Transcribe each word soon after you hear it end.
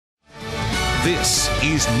This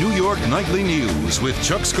is New York Nightly News with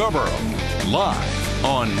Chuck Scarborough, live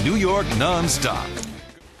on New York Nonstop.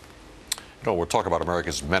 We'll talk about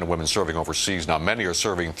America's men and women serving overseas. Now, many are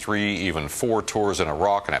serving 3, even 4 tours in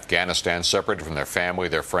Iraq and Afghanistan, separated from their family,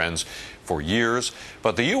 their friends for years.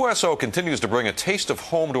 But the USO continues to bring a taste of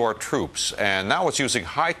home to our troops, and now it's using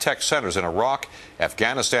high-tech centers in Iraq,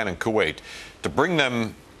 Afghanistan, and Kuwait to bring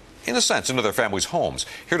them, in a sense, into their families' homes.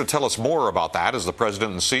 Here to tell us more about that is the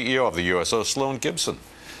president and CEO of the USO, Sloan Gibson.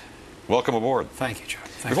 Welcome aboard. Thank you, Chuck.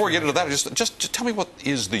 Before we get into that, just tell me, what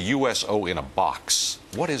is the USO in a box?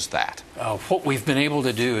 What is that? What we've been able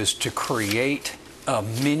to do is to create a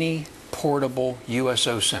mini portable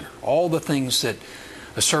USO center. All the things that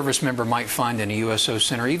a service member might find in a USO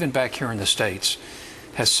center, even back here in the States,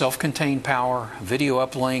 has self-contained power, video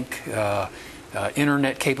uplink,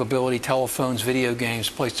 internet capability, telephones, video games,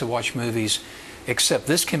 place to watch movies, except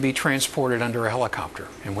this can be transported under a helicopter.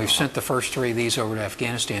 And we've sent the first 3 of these over to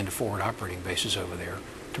Afghanistan to forward operating bases over there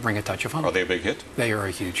to bring a touch of home. Are they a big hit? They are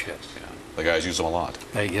a huge hit. Yeah. The guys use them a lot.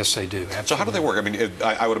 Yes, they do. Absolutely. So how do they work? I mean,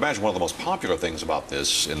 I would imagine one of the most popular things about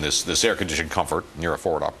this, in this air-conditioned comfort near a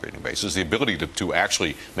forward operating base, is the ability to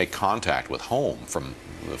actually make contact with home from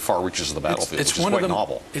the far reaches of the battlefield, which is quite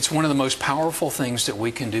novel. It's one of the most powerful things that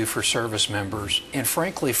we can do for service members, and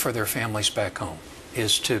frankly for their families back home,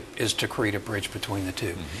 is to create a bridge between the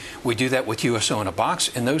two. We do that with USO in a box.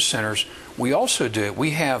 In those centers, we also do it.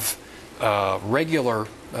 We have regular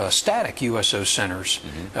static USO centers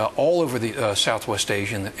all over the Southwest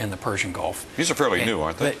Asia and the Persian Gulf. These are fairly new,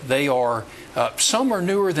 aren't they? They are. Some are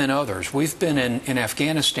newer than others. We've been in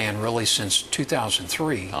Afghanistan really since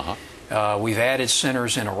 2003. We've added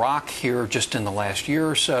centers in Iraq here just in the last year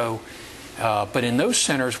or so. But in those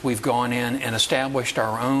centers, we've gone in and established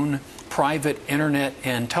our own private internet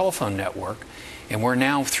and telephone network. And we're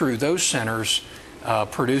now, through those centers,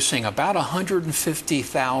 producing about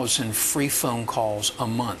 150,000 free phone calls a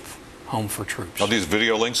month home for troops. Are these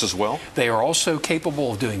video links as well? They are also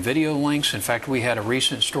capable of doing video links. In fact, we had a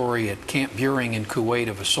recent story at Camp Buehring in Kuwait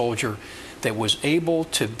of a soldier that was able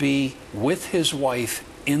to be with his wife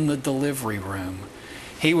in the delivery room.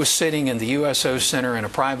 He was sitting in the USO center in a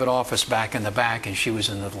private office back in the back, and she was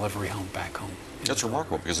in the delivery home back home. That's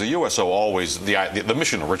remarkable, because the USO always, the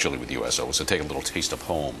mission originally with the USO was to take a little taste of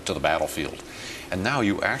home to the battlefield. And now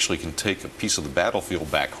you actually can take a piece of the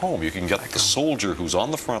battlefield back home. You can get the soldier who's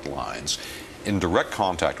on the front lines in direct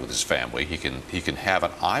contact with his family. He can have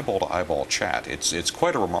an eyeball-to-eyeball chat. It's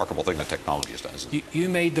quite a remarkable thing that technology has done. You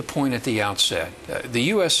made the point at the outset. The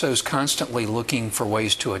USO is constantly looking for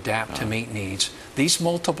ways to adapt to meet needs. These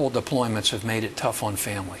multiple deployments have made it tough on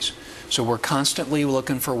families. So we're constantly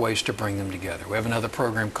looking for ways to bring them together. We have another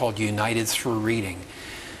program called United Through Reading.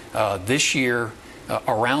 This year,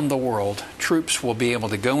 around the world, troops will be able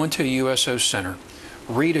to go into a USO center,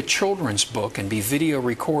 read a children's book, and be video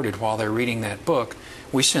recorded while they're reading that book.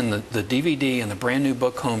 We send the DVD and the brand new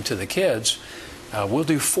book home to the kids. We'll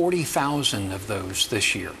do 40,000 of those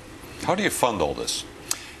this year. How do you fund all this?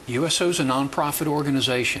 USO is a nonprofit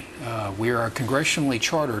organization. We are a congressionally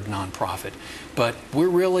chartered nonprofit, but we're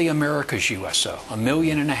really America's USO. 1.5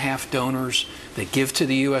 million donors that give to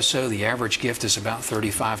the USO. The average gift is about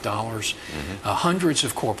 $35. Hundreds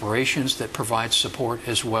of corporations that provide support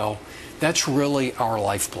as well. That's really our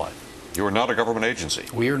lifeblood. You are not a government agency.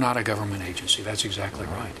 We are not a government agency. That's exactly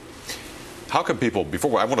right. How can people,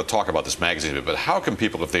 I want to talk about this magazine a bit, but how can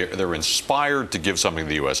people, if they're inspired to give something to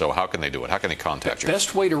the USO, how can they do it? How can they contact you? The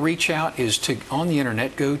best way to reach out is to, on the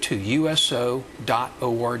internet, go to uso.org,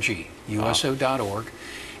 uso.org,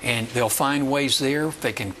 and they'll find ways there.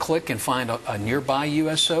 They can click and find a nearby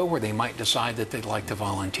USO where they might decide that they'd like to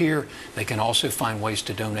volunteer. They can also find ways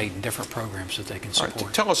to donate in different programs that they can support. All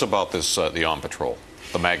right, tell us about this, the On Patrol.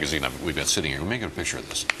 The magazine. We've been sitting here. We're making a picture of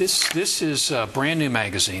this. This is a brand new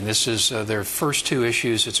magazine. This is their first 2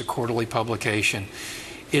 issues. It's a quarterly publication.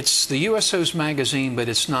 It's the USO's magazine, but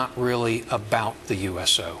it's not really about the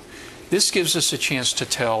USO. This gives us a chance to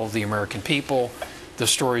tell the American people the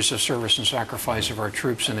stories of service and sacrifice of our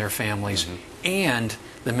troops and their families, and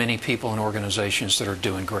the many people and organizations that are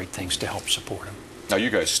doing great things to help support them. Now, you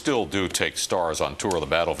guys still do take stars on tour of the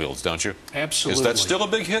battlefields, don't you? Absolutely. Is that still a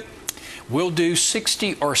big hit? We'll do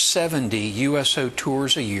 60 or 70 USO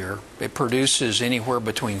tours a year. It produces anywhere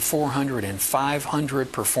between 400 and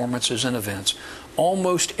 500 performances and events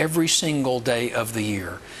almost every single day of the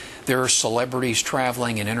year. There are celebrities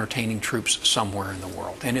traveling and entertaining troops somewhere in the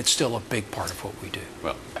world, and it's still a big part of what we do.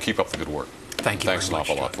 Well, keep up the good work. Thank you Thanks very an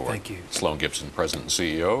awful much, lot for it. Thank you. Sloan Gibson, President and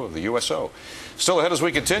CEO of the USO. Still ahead as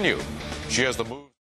we continue. She has the move.